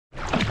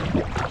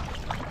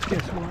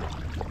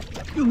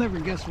You'll never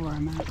guess where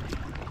I'm at.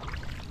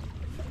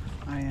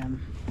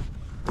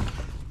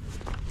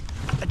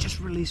 I just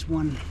released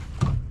one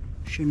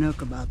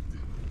Chinook about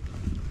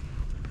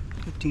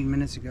 15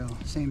 minutes ago,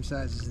 same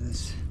size as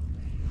this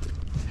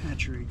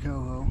hatchery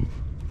Coho.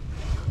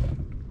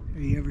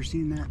 Have you ever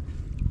seen that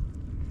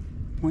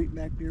point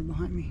back there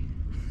behind me?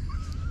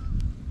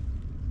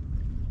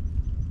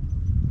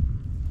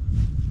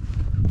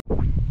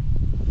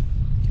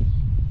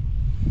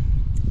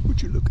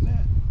 What you looking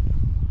at?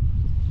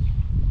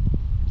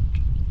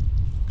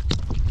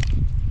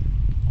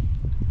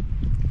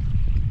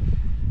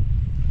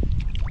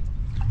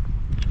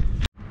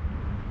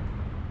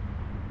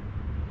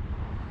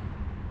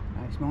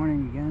 Nice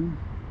morning again.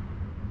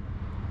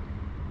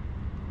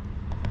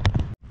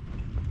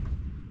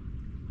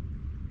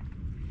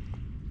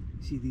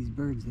 See these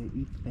birds, they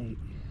eat the bait.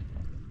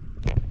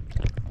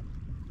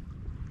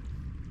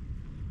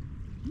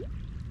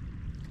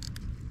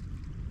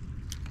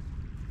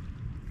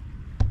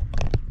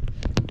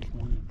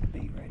 One with the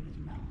bait right in his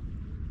mouth.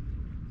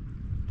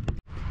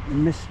 The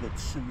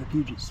misfits of the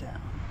Puget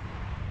Sound.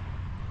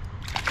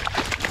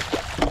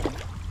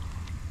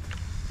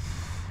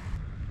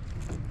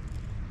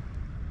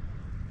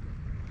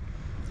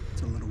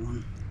 It's a little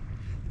one.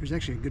 There's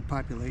actually a good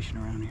population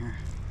around here.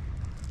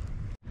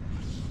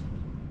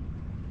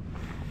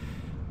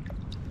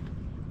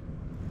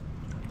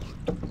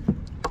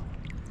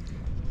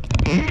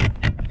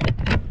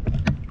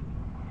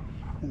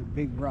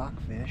 Big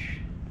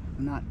rockfish.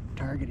 I'm not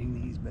targeting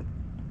these, but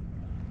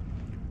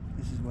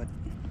this is what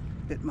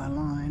bit my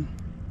line.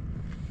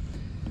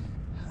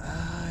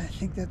 I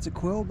think that's a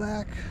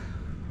quillback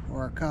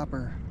or a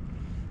copper.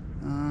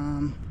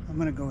 I'm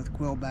gonna go with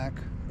quillback,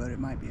 but it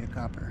might be a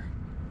copper.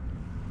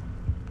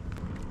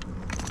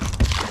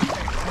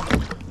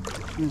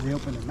 As soon as they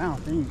open their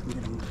mouth, then you can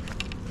get them.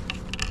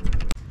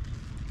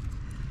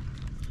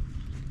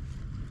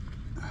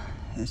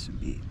 This would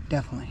be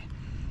definitely.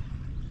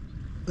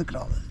 Look at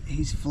all this.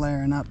 He's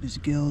flaring up his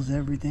gills,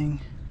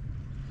 everything.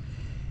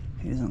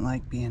 He doesn't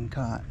like being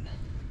caught.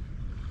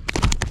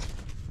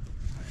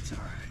 It's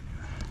alright.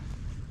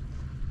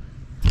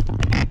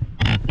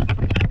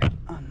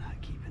 I'm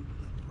not keeping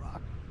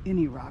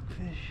any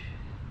rockfish.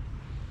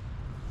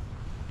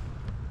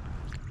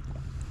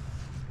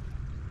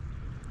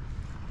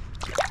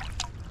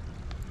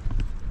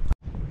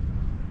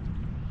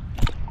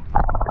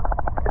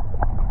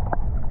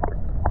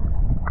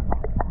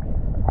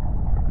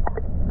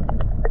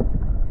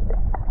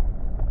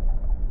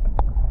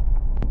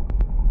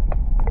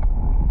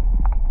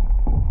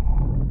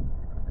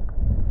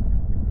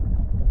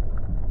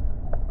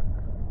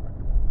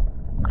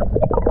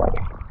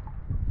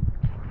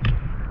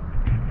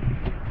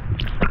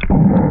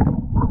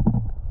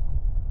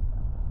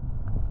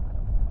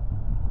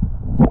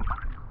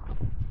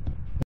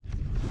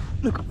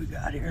 Look what we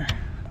got here.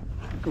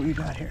 Look what we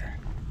got here.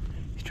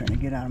 He's trying to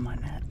get out of my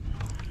net.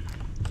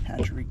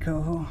 Hatchery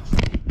Coho.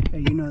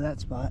 Hey, you know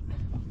that spot.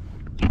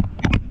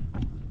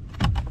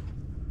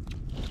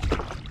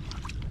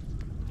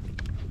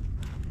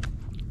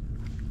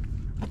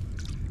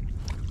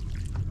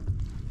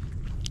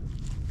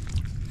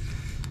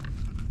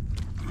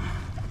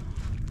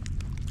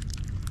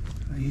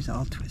 Oh, he's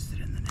all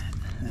twisted in the net.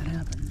 That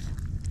happens.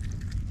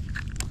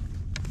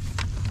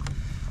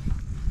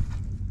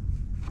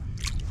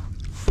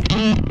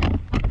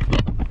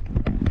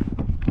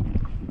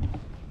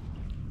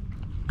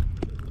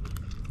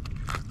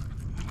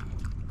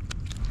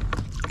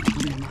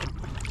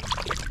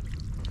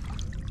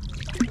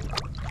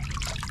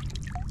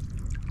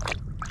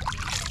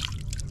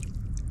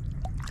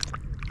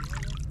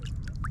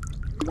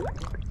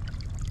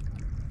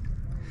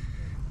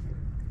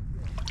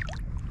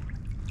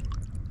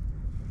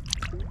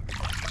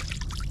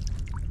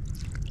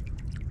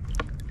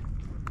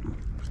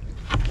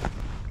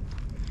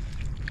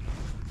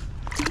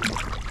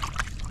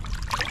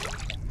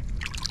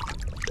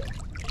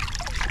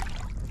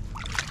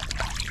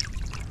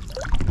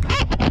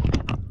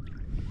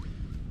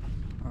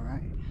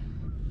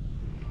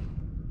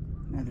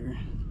 Another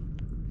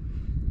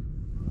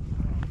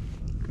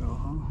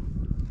Coho.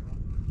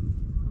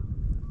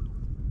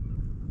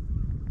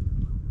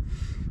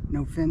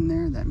 No fin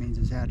there, that means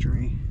it's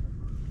hatchery.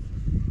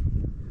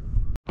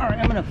 Alright,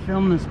 I'm gonna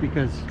film this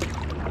because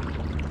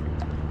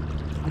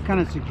I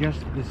kind of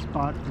suggested this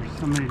spot for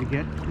somebody to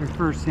get their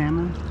first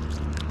salmon.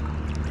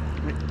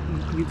 But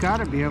you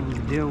gotta be able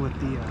to deal with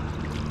the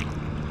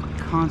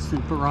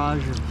constant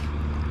barrage of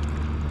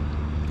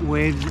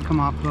waves that come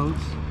off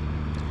boats.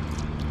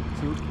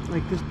 So,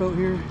 like this boat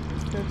here,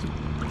 that's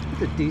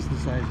a decent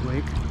sized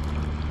wake.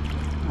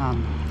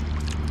 And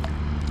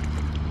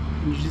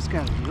you just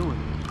gotta deal with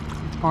it.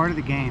 It's part of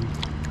the game.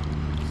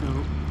 So,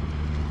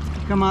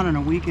 if you come out on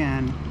a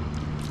weekend,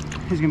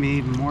 there's gonna be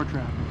even more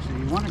traffic. So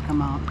you want to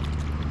come out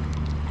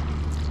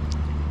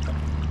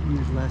when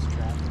there's less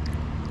traffic.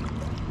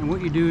 And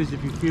what you do is,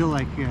 if you feel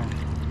like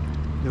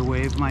the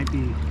wave might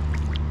be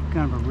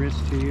kind of a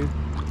risk to you,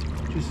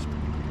 just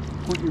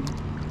put your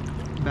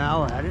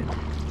bow at it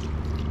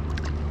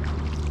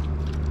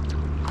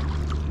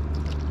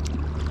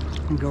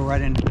and go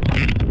right into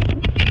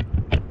the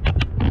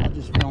I'll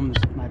just film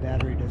this if my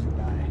battery doesn't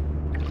die.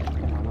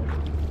 You know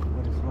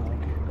what it's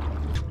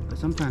like. But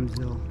sometimes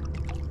they'll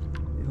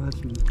have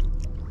some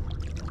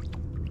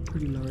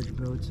pretty large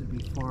boats that be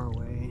far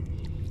away.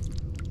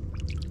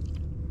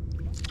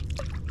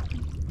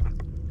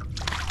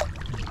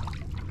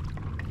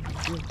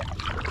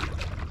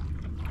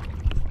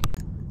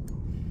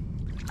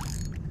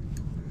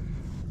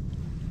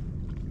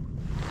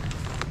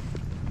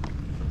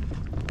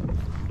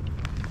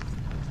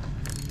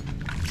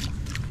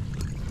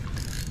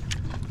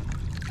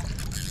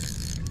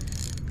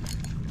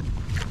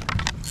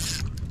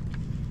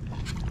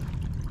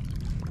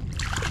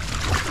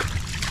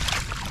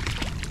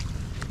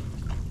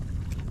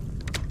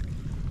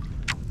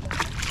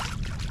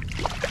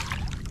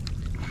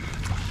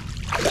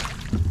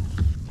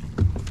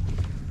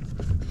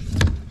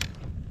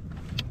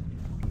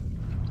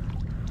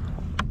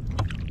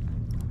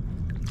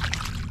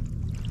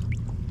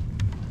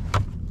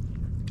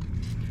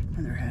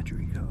 Another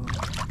hatchery Coho.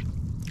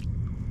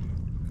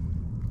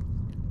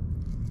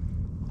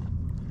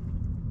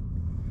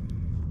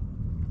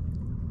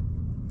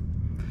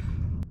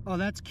 Oh,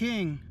 that's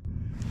king.